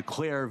goes to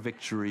declare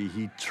victory,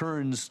 he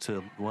turns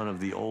to one of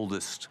the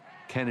oldest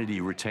Kennedy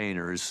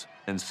retainers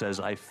and says,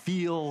 "I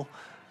feel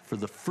for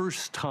the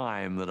first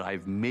time that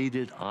I've made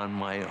it on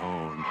my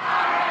own.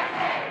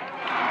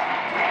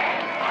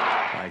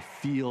 I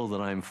feel that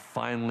I'm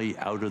finally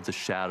out of the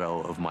shadow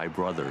of my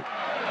brother."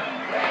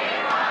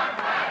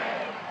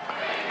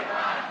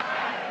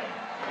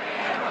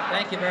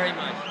 Thank you very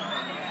much.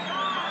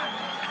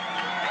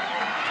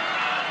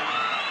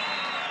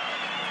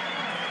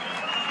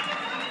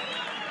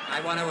 I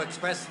want to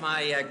express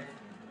my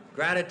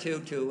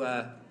gratitude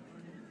to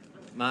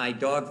my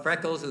dog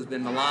Freckles, who's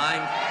been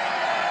maligned.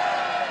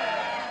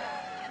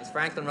 As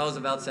Franklin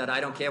Roosevelt said,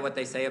 I don't care what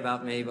they say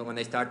about me, but when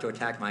they start to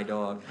attack my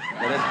dog.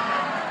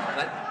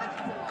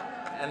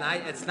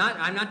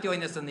 I'm not doing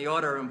this in the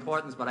order of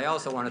importance, but I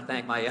also want to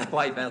thank my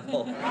wife,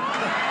 Ethel.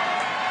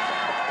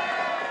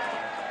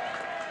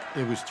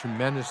 It was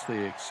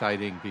tremendously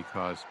exciting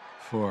because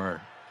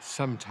for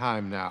some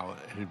time now,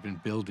 it had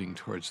been building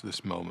towards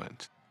this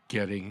moment,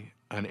 getting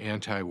an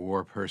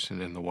anti-war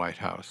person in the White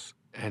House.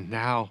 And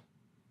now,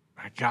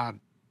 my God,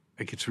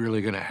 like it's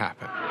really going to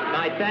happen.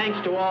 My thanks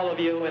to all of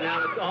you, and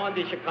now it's on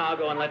to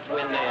Chicago, and let's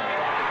win there.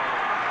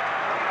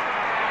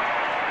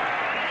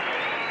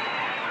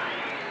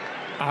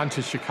 On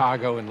to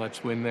Chicago, and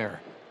let's win there.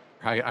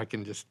 I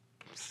can just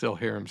still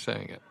hear him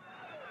saying it.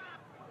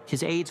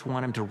 His aides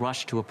want him to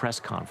rush to a press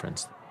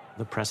conference.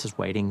 The press is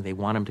waiting. They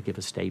want him to give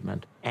a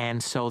statement.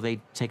 And so they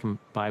take him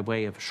by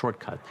way of a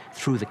shortcut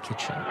through the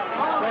kitchen.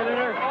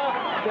 Senator,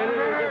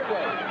 this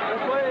way.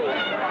 This way.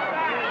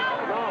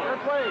 No,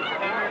 this way.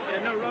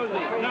 No,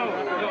 Rosie, no.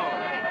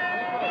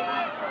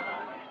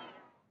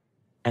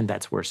 And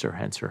that's where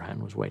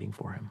Sirhan was waiting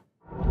for him.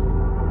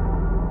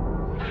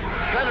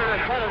 Senator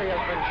Kennedy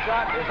has been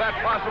shot. Is that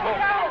possible? Is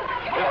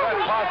that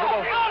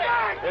possible?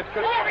 It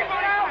could be.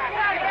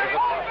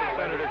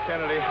 Senator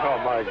Kennedy, oh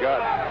my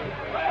God.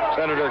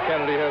 Senator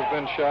Kennedy has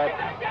been shot.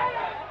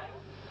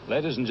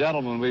 Ladies and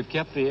gentlemen, we've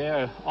kept the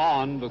air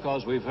on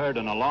because we've heard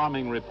an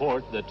alarming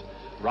report that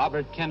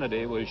Robert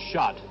Kennedy was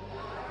shot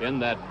in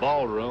that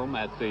ballroom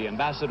at the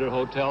Ambassador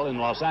Hotel in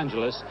Los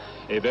Angeles.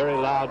 A very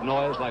loud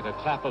noise like a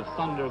clap of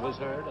thunder was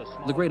heard.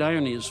 The great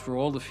irony is, for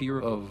all the fear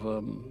of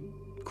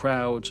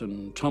crowds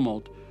and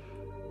tumult,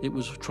 it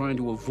was trying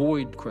to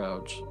avoid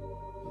crowds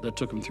that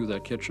took him through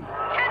that kitchen.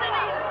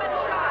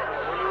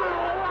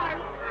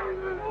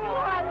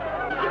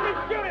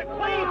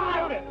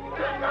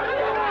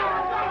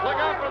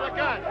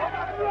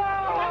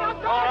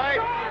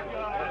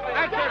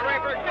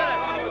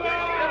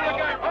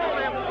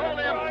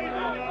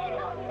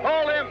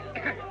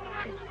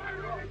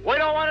 We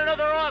don't want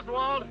another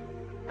Oswald.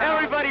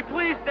 Everybody,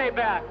 please stay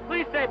back.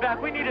 Please stay back.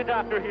 We need a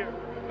doctor here.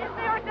 Is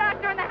there a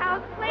doctor in the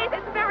house? Please,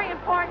 it's very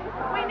important.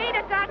 We need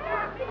a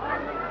doctor. Would you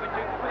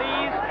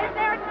please? Is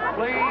there a doctor?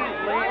 Please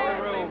leave the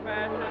room.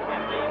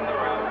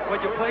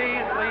 Would you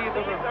please leave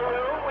the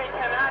room? We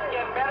cannot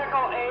get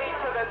medical aid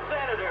to the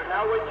senator.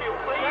 Now, would you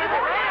please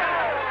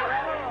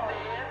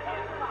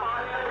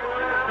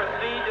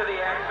proceed to the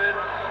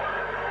exits?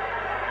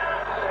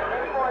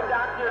 There's more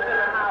doctors in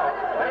the house.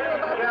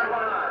 Ladies and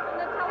gentlemen,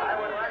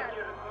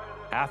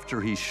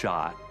 After he's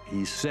shot,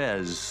 he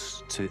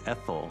says to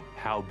Ethel,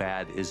 "How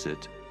bad is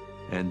it?"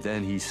 And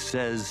then he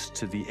says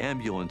to the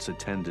ambulance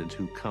attendant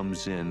who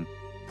comes in,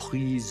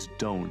 please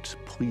don't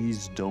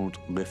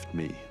lift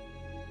me."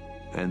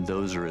 And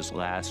those are his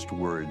last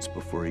words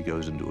before he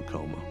goes into a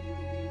coma.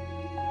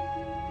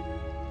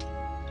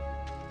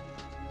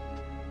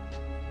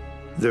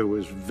 There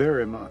was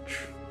very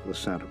much the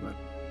sentiment,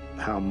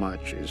 how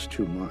much is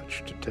too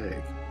much to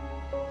take?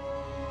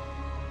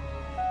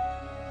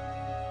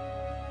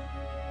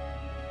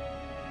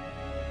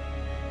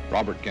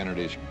 Robert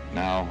Kennedy's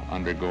now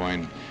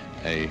undergoing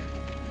a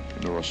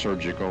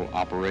neurosurgical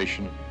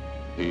operation.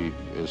 He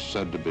is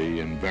said to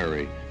be in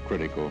very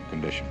critical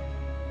condition.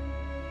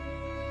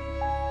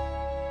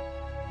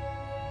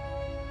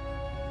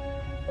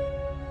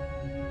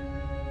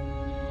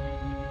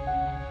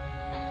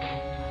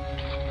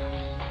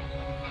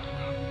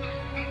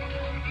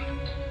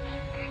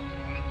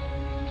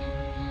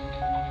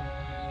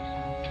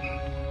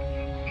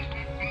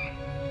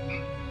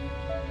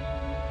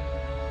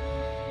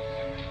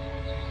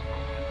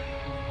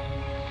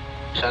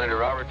 Senator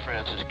Robert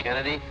Francis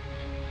Kennedy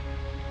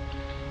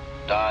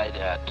died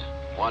at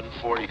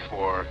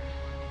 1:44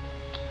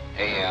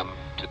 a.m.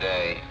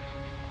 today,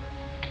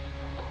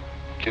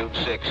 June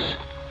 6,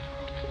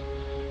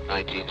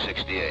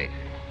 1968.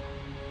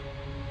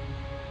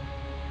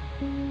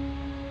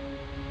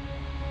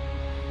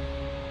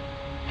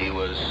 He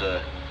was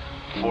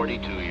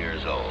 42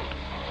 years old.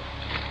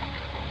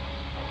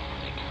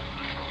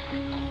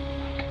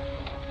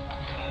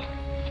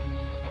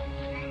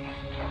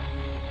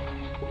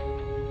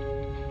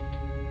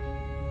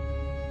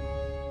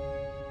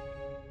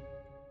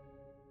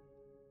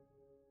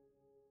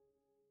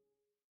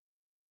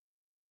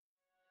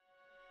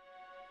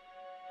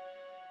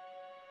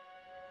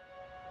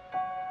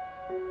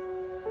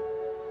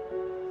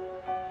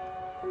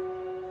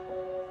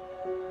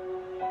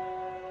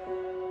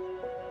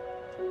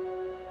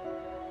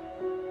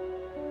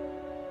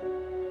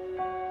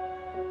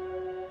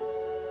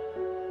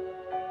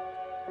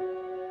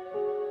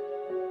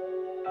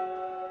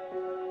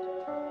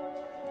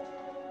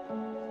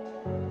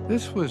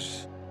 This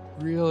was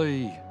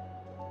really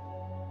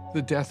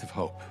the death of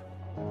hope,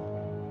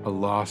 a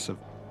loss of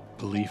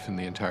belief in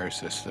the entire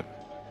system.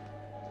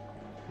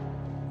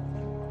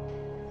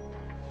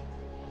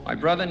 My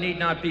brother need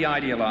not be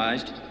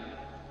idealized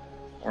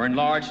or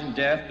enlarged in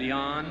death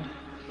beyond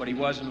what he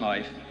was in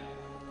life.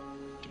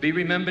 To be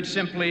remembered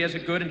simply as a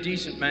good and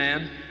decent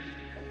man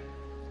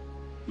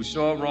who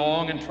saw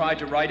wrong and tried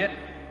to right it,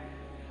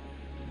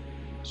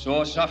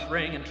 saw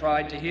suffering and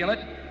tried to heal it,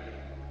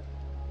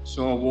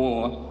 saw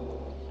war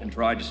and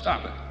tried to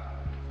stop it.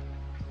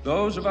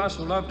 Those of us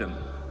who loved him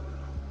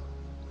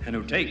and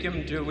who take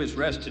him to his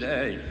rest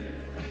today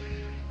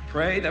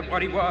pray that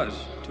what he was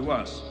to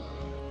us,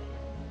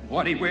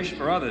 what he wished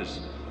for others,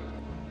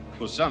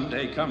 will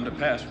someday come to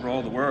pass for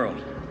all the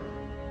world.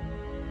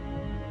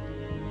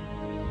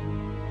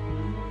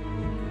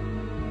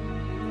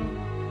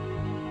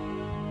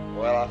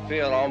 Well, I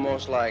feel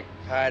almost like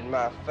hiding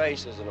my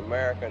face as an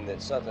American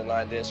that something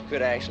like this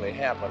could actually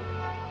happen.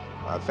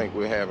 I think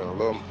we're having a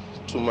little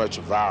too much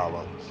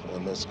violence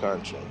in this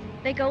country.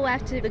 They go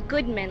after the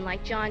good men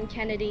like John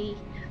Kennedy,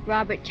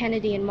 Robert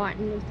Kennedy, and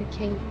Martin Luther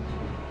King.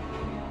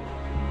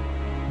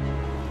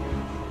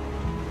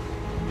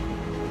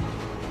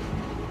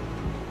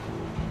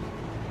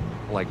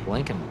 Like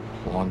Lincoln,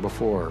 long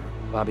before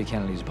Bobby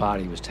Kennedy's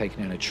body was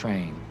taken in a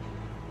train.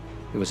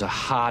 It was a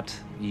hot,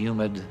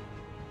 humid,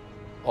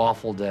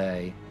 awful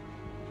day,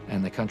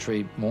 and the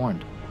country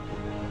mourned.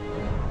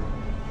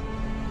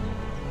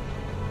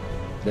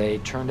 They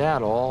turned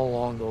out all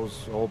along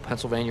those old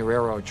Pennsylvania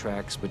Railroad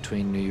tracks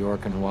between New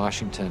York and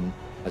Washington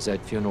as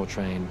that funeral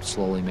train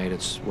slowly made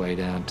its way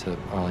down to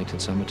Arlington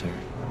Cemetery.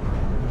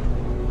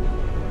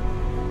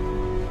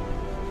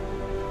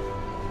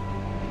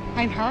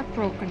 I'm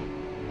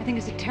heartbroken. I think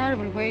it's a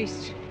terrible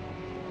waste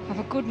of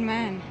a good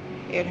man.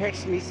 It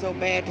hurts me so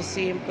bad to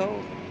see him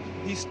go.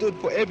 He stood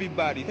for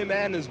everybody, him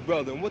and his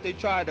brother, and what they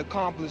tried to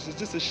accomplish is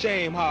just a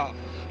shame how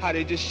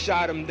they just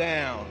shot him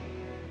down.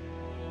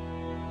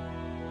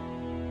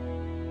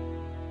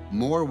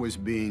 More was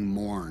being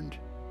mourned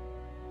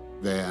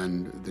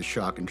than the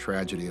shock and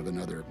tragedy of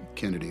another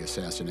Kennedy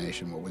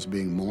assassination. What was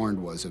being mourned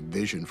was a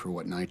vision for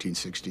what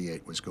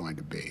 1968 was going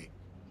to be.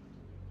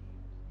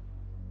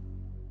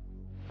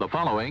 The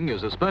following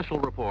is a special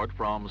report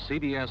from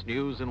CBS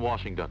News in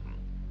Washington.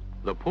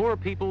 The Poor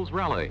People's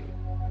Rally.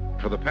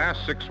 For the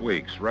past 6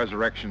 weeks,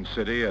 Resurrection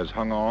City has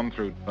hung on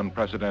through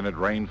unprecedented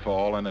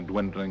rainfall and a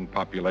dwindling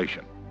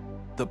population.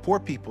 The Poor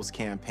People's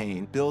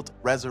Campaign built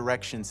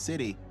Resurrection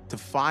City to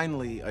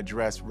finally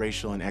address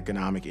racial and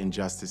economic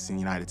injustice in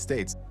the United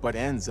States, but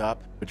ends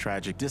up a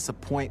tragic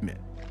disappointment.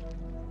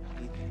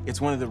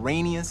 It's one of the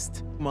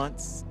rainiest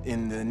months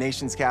in the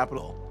nation's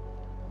capital.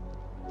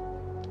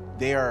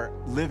 They are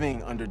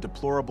living under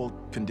deplorable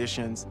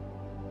conditions.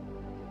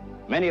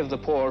 Many of the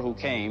poor who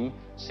came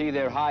see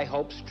their high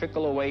hopes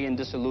trickle away in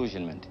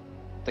disillusionment.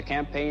 The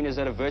campaign is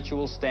at a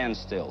virtual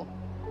standstill.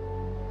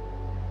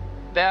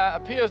 There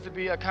appears to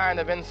be a kind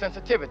of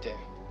insensitivity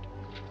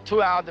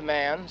to our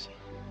demands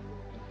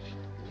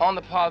on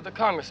the part of the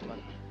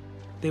congressman.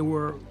 They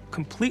were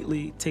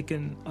completely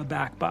taken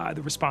aback by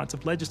the response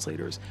of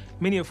legislators,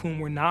 many of whom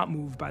were not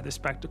moved by the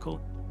spectacle.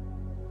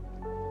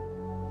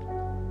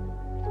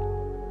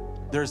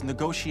 There's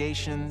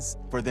negotiations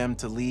for them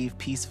to leave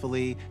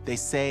peacefully. They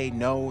say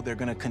no, they're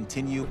gonna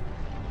continue.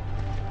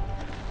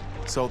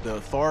 So the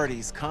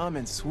authorities come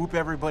and swoop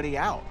everybody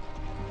out.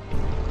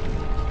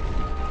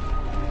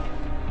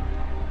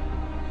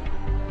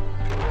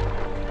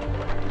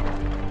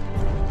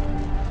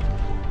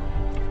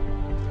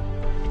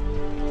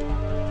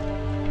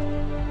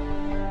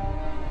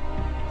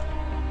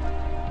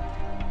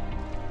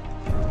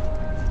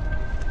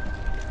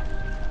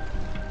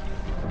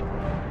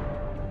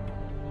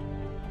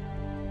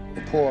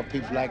 Poor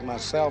people like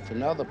myself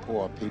and other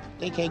poor people,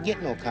 they can't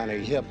get no kind of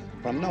help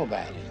from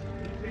nobody.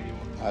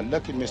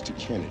 Look at Mr.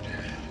 Kennedy.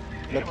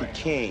 Look at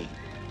King.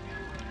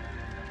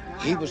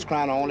 He was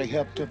trying to only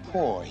help the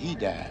poor. He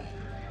died.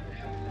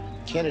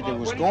 Kennedy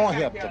was going to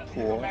help the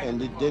poor,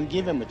 and they didn't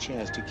give him a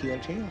chance to kill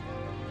him.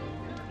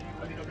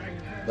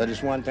 But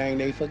it's one thing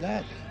they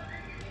forgot.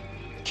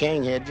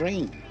 King had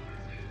dreams.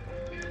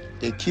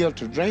 They killed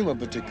the dreamer,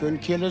 but they couldn't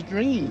kill his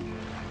dream.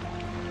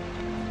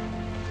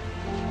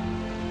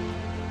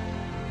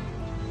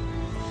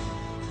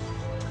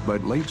 By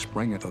late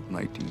spring of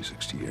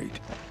 1968,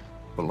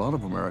 a lot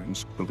of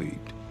Americans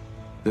believed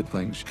that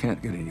things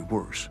can't get any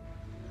worse.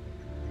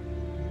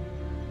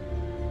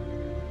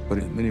 But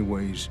in many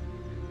ways,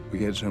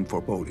 we had some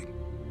foreboding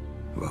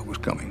of what was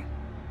coming.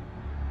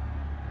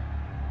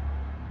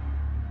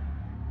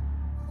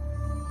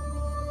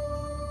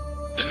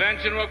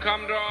 Attention will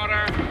come to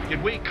order.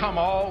 Did we come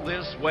all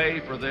this way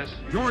for this?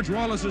 George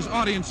Wallace's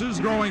audiences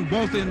growing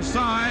both in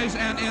size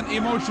and in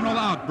emotional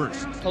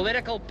outbursts.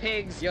 Political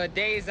pigs, your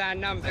days are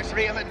numbered. There's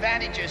real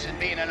advantages in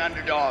being an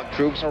underdog.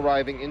 Troops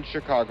arriving in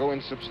Chicago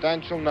in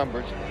substantial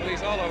numbers.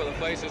 Police all over the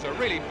place. There's a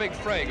really big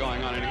fray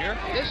going on in here.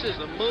 This is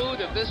the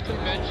mood of this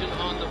convention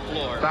on the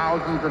floor.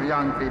 Thousands of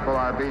young people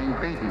are being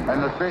beaten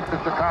in the streets of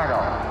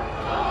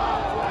Chicago.